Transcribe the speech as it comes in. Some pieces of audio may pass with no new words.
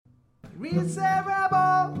Reset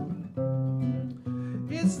Rebel.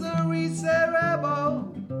 It's the Reset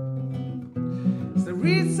Rebel. It's the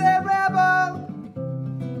Reset Rebel.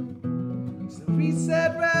 It's the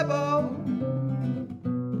Reset Rebel.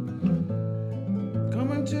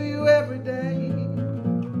 Coming to you every day.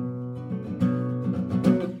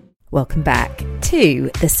 Welcome back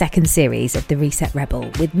to the second series of the Reset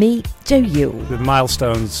Rebel with me, Jo Yule. The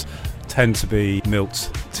milestones tend to be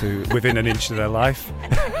milked to within an inch of their life.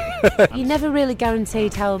 You're never really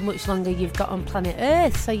guaranteed how much longer you've got on planet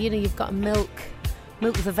Earth, so you've got to milk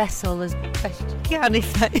the vessel as best you can,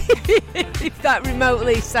 if that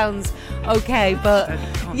remotely sounds okay, but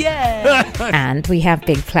yeah. And we have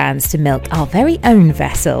big plans to milk our very own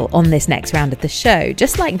vessel on this next round of the show,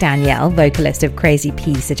 just like Danielle, vocalist of Crazy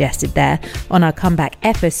P, suggested there on our comeback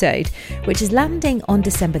episode, which is landing on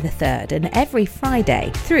December the 3rd and every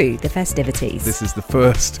Friday through the festivities. This is the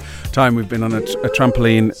first time we've been on a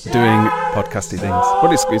trampoline doing podcasty things,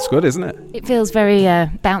 but it's good, isn't it? It feels very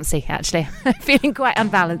bouncy, actually. Feeling quite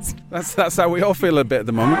unbalanced. That's how we all feel a bit at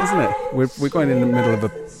the moment, isn't it? We're going in the middle of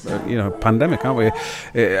a pandemic, aren't we?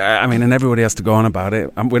 And everybody has to go on about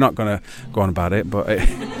it. We're not going to go on about it, but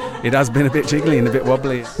it has been a bit jiggly and a bit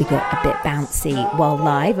wobbly. We got a bit bouncy while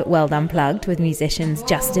live at World Unplugged with musicians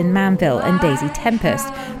Justin Manville and Daisy Tempest,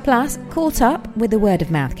 plus caught up with the Word of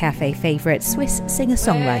Mouth Cafe favourite Swiss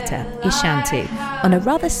singer-songwriter Ishantu on a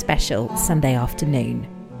rather special Sunday afternoon.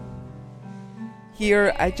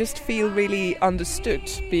 Here I just feel really understood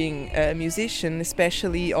being a musician,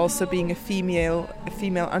 especially also being a female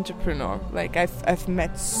entrepreneur. Like I've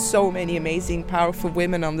met so many amazing, powerful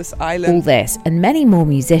women on this island. All this and many more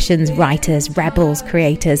musicians, writers, rebels,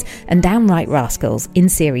 creators and downright rascals in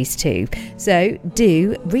Series 2. So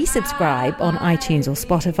do resubscribe on iTunes or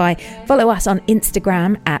Spotify, follow us on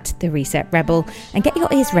Instagram at The Reset Rebel, and get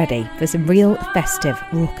your ears ready for some real festive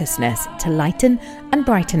raucousness to lighten and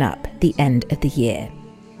brighten up the end of the year.